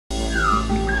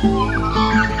So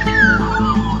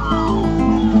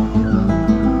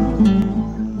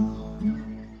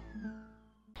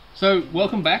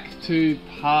welcome back to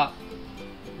part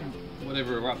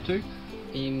whatever we're up to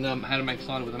in how to make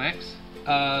cider with an axe,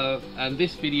 and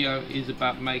this video is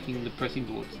about making the pressing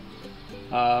boards.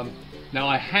 Now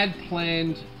I had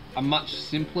planned a much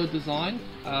simpler design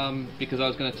because I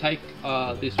was going to take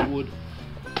this wood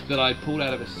that I pulled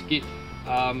out of a skip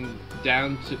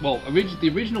down to, well, the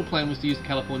original plan was to use the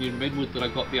Californian redwood that I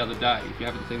got the other day, if you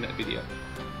haven't seen that video.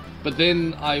 But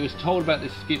then I was told about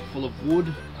this skip full of wood,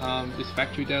 this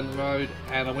factory down the road,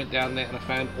 and I went down there and I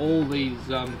found all these,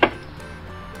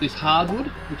 this hardwood,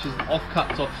 which is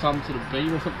offcuts off some sort of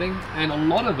beam or something, and a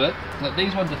lot of it, like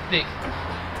these ones are thick,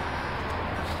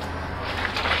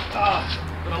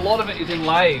 but a lot of it is in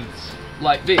lathes,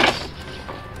 like this,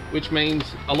 which means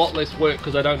a lot less work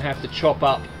because I don't have to chop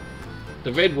up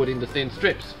the redwood into thin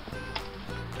strips,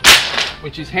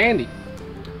 which is handy.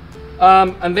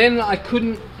 And then I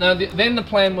couldn't, then the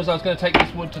plan was I was going to take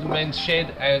this wood to the men's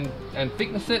shed and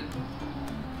thickness it,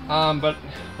 but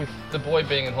with the boy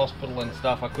being in hospital and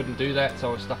stuff I couldn't do that,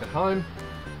 so I was stuck at home.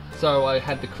 So I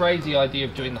had the crazy idea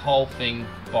of doing the whole thing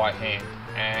by hand,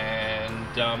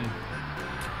 and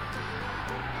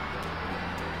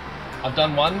I've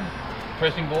done one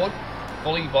pressing board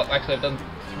fully, actually I've done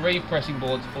 3 pressing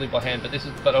boards fully by hand,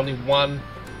 but only one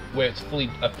where it's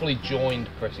a fully joined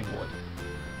pressing board.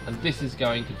 And this is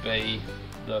going to be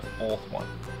the 4th one.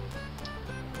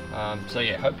 So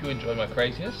yeah, hope you enjoy my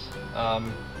craziness.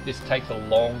 This takes a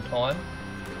long time.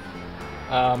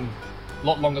 A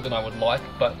lot longer than I would like,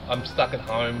 but I'm stuck at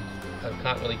home. I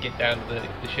can't really get down to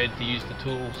the shed to use the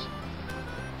tools.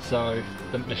 So,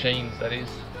 the machines that is.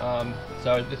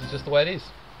 So this is just the way it is.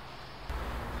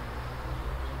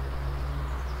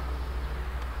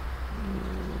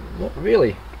 Not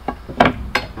really.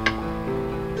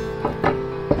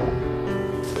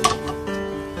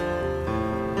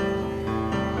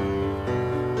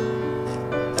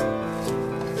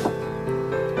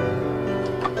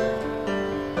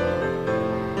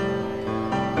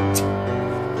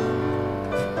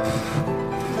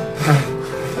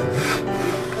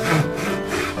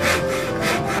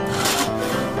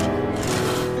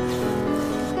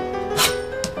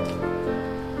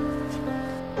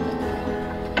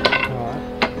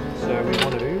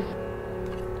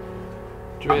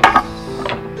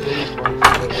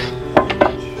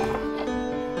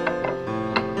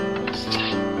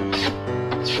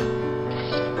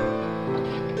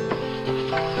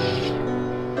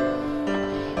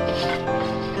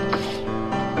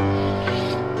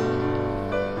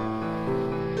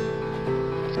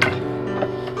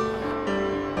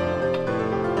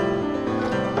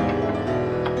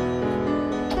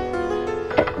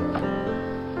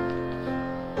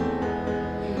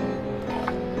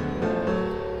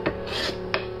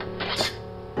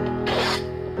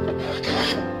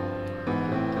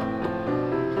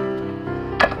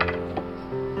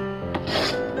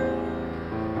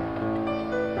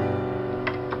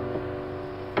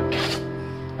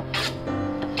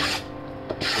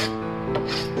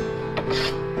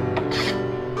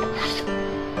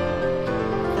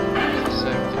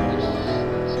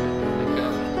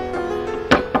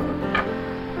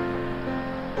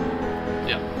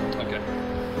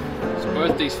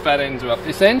 Both these fat ends are up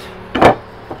this end.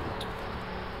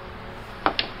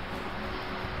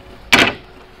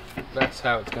 That's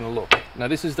how it's going to look. Now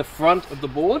this is the front of the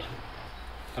board,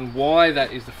 and why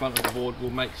that is the front of the board will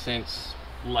make sense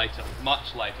later,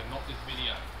 much later, not this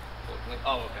video.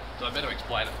 Oh, okay, so I better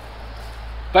explain it.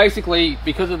 Basically,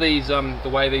 because of these, the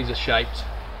way these are shaped,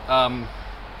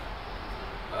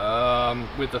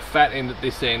 with the fat end at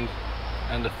this end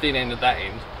and the thin end at that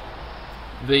end,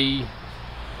 the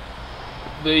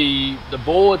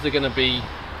boards are going to be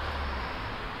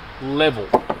level,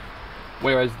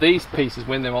 whereas these pieces,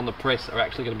 when they're on the press, are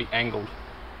actually going to be angled.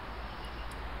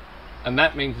 And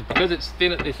that means because it's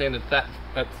thin at this end and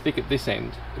that's thick at this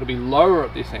end, it'll be lower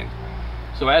at this end.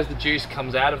 So as the juice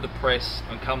comes out of the press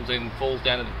and comes in and falls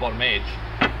down to the bottom edge,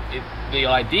 the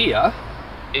idea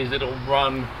is it'll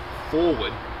run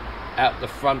forward out the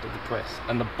front of the press.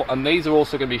 And these are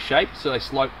also going to be shaped so they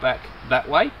slope back that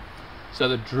way. So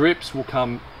the drips will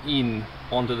come in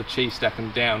onto the cheese stack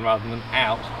and down rather than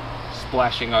out,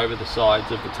 splashing over the sides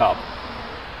of the tub.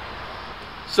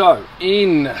 So,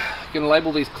 I'm going to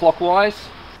label these clockwise.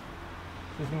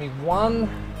 There's going to be 1,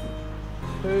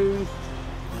 2,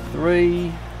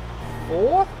 3,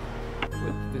 4.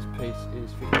 This piece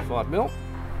is 55mm.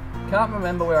 Can't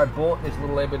remember where I bought this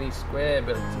little ebony square,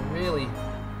 but it's really,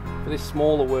 for this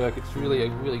smaller work, it's really a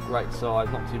really great size,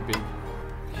 not too big.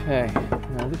 Okay,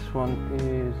 now this one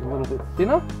is a little bit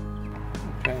thinner.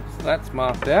 Okay, so that's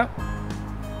marked out.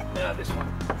 Now this one.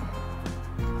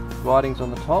 Writing's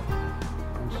on the top,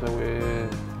 and so we're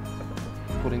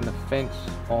putting the fence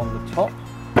on the top.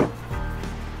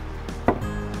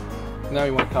 Now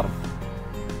we want to cut them.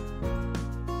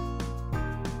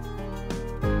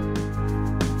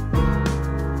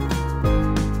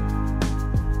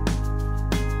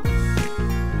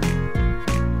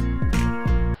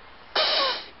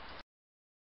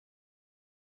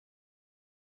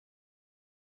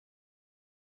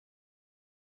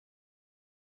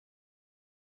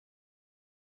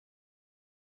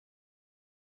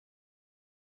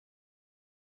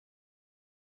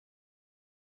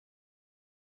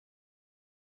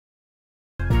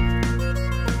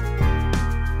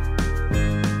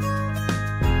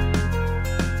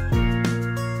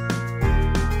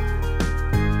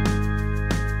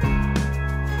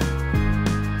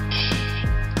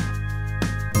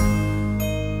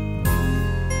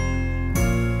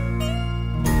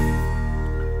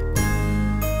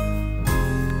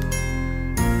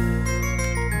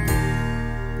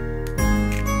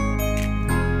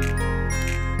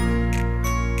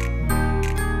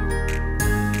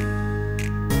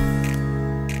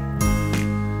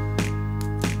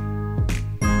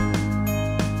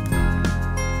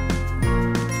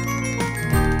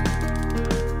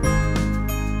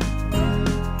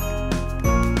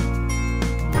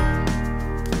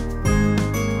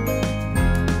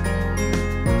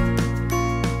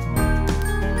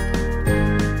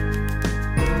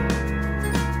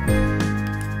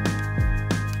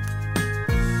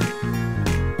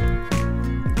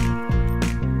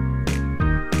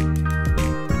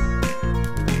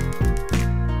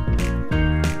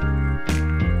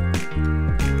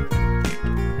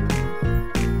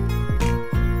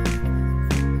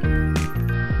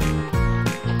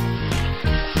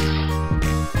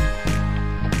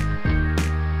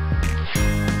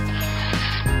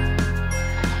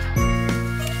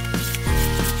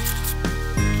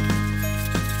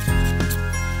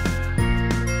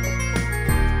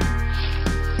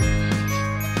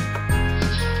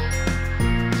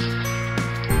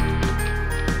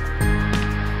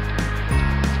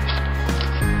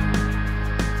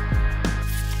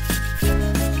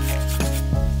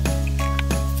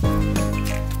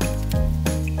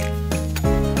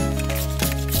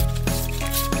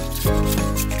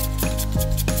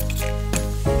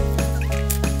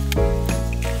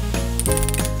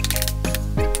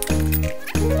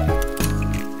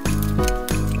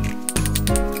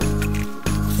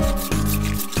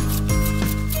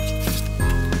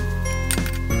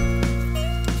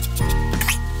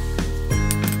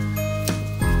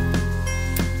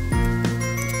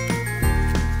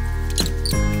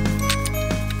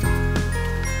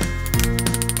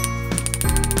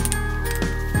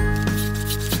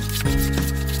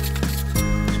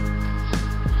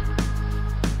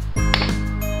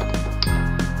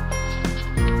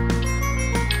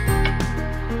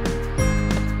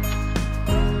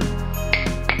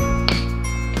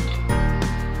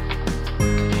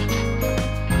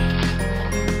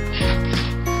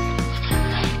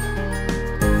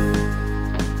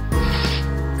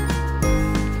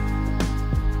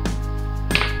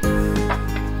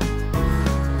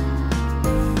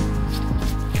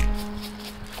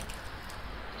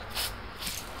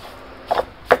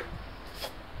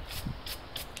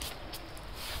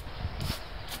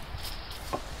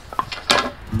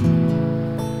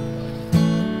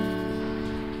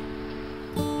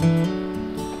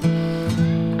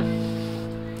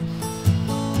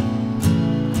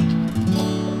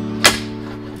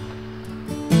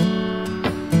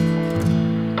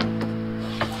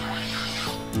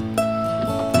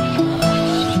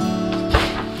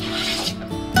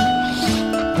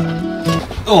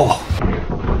 Oh!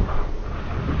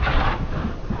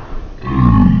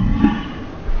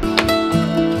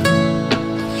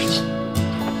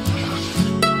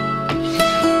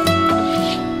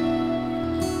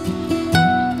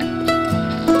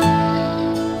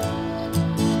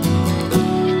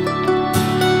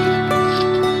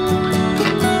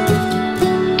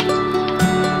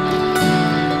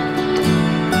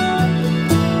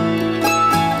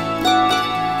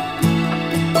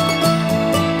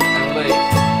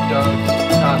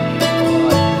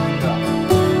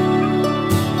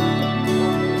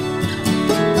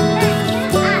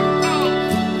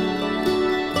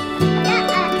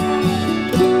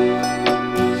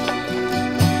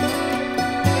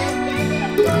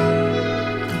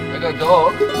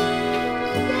 Dog.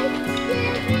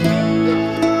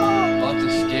 That's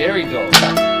a scary dog.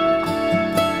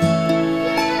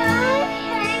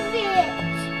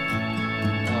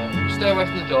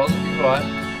 dog. Right.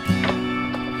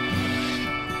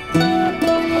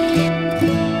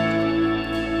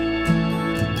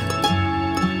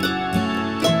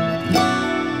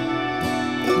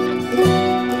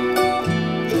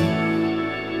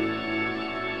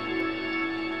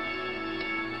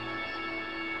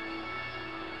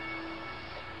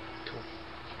 Cool.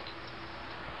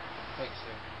 Thanks,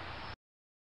 sir.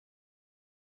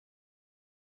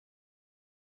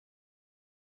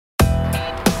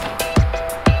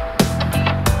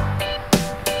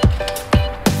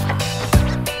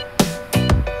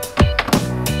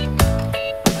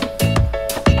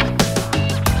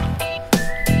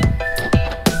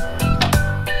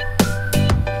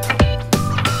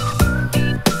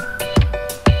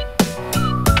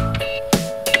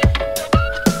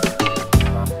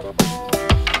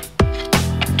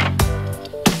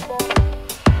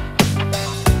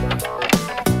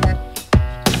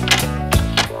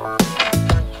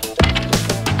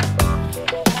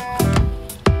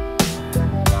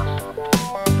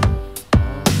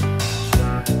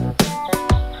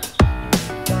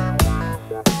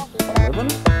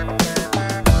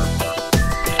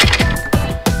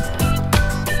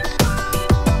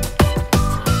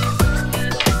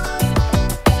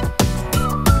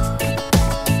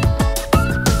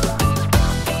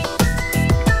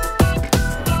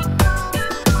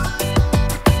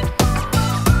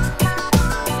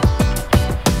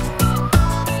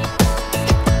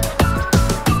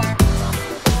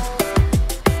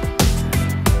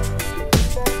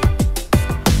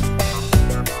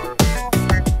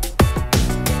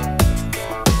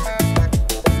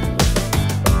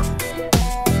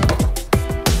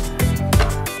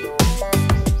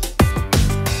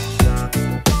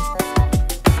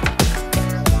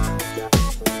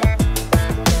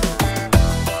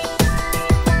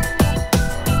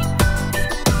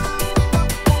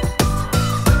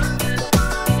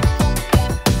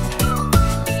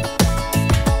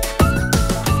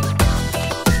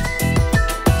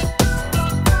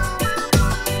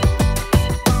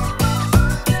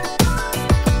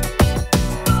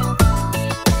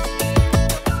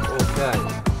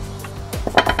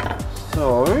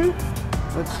 So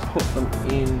let's put them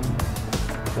in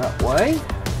that way.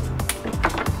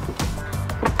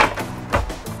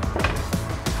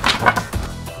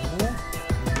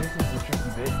 This is the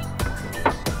tricky bit.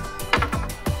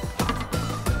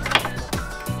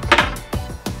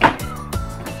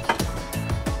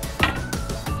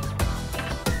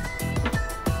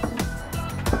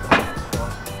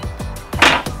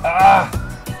 Ah!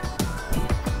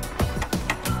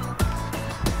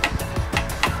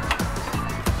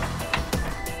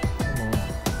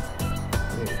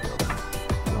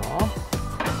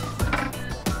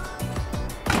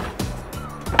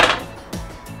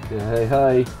 Hey,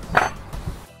 hey.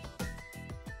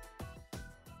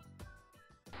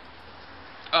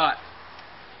 Alright.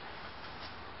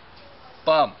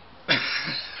 Bum.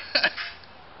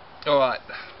 Alright.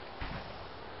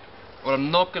 What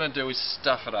I'm not going to do is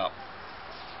stuff it up.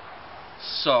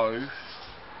 So, I'm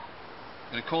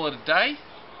going to call it a day.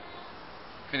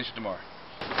 Finish it tomorrow.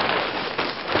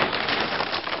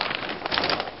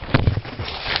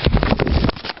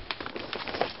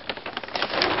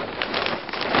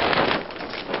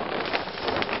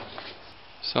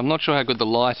 So I'm not sure how good the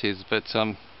light is, but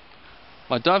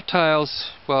my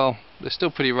dovetails, well, they're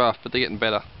still pretty rough, but they're getting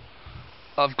better.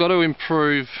 I've got to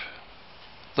improve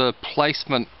the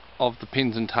placement of the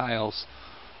pins and tails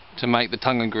to make the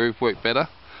tongue and groove work better,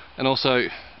 and also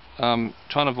trying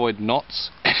to avoid knots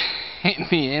in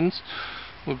the ends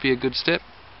would be a good step.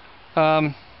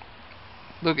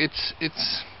 Look,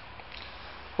 it's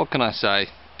what can I say?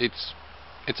 It's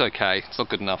okay. It's not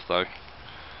good enough though.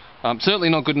 Certainly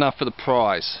not good enough for the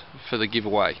prize for the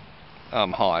giveaway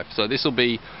hive. So this will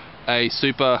be a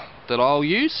super that I'll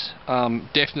use.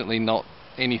 Definitely not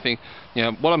anything. You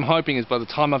know, what I'm hoping is by the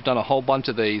time I've done a whole bunch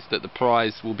of these, that the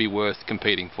prize will be worth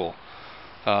competing for.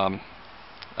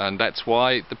 And that's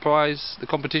why the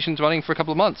competition's running for a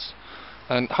couple of months.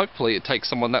 And hopefully it takes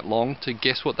someone that long to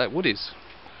guess what that wood is.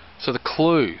 So the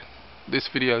clue, this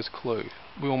video's clue,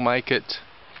 we'll make it.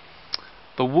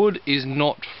 The wood is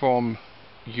not from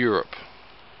Europe.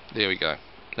 There we go.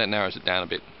 That narrows it down a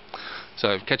bit.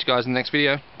 So catch you guys in the next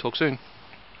video. Talk soon.